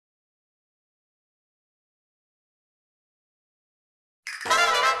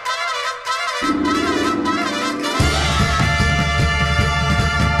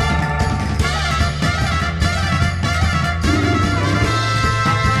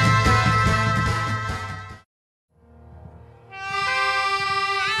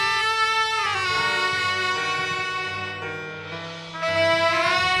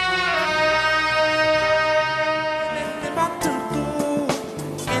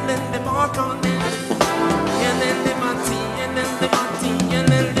then the bark on them, and then the mati, and then the mati, and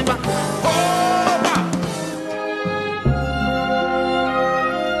then the bark.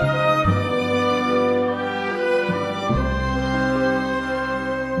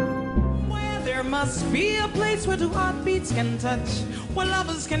 Well, there must be a place where two heartbeats can touch, where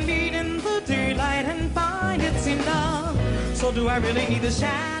lovers can meet in the daylight and find it's enough. So do I really need the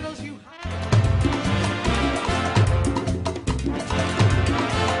shadows you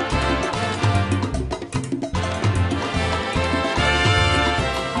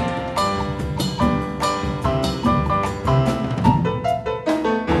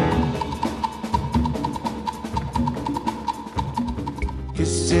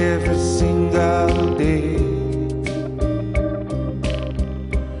It's every single day,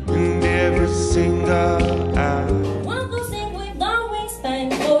 and every single hour. One will sing with Darwin's bang.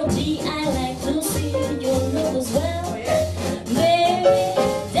 Oh, gee, I like to see you look as well. Baby,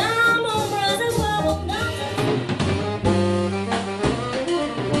 Diamond Brothers, well,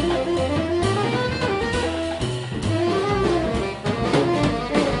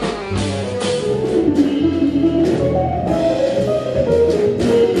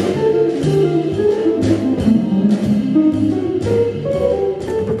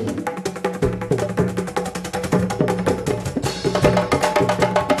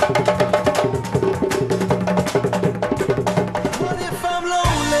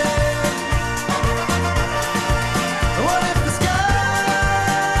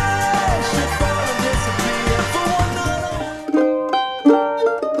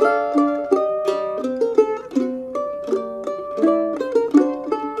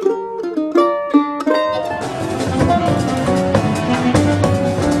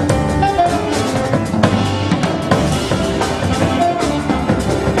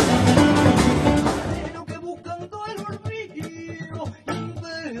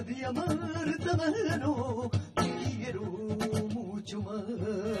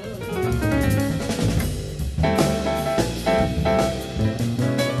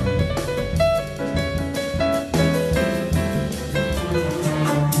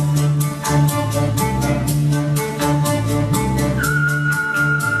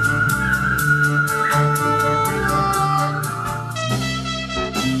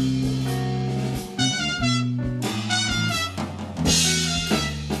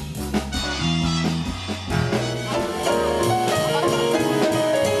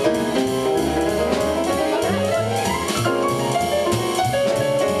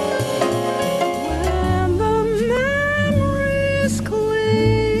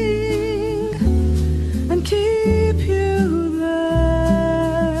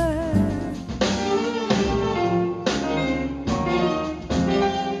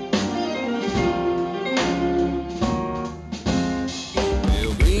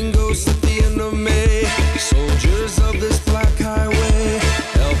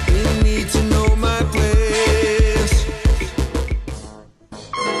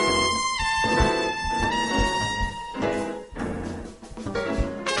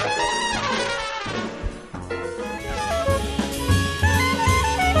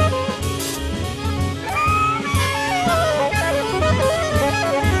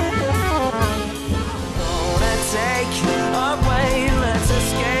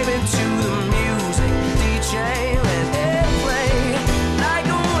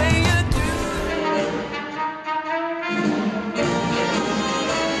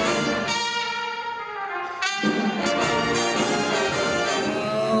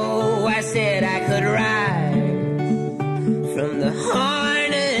 said I could ride from the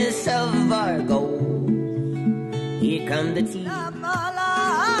harness of our gold. Here come the teeth.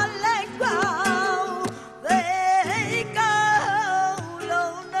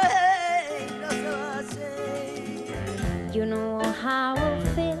 you know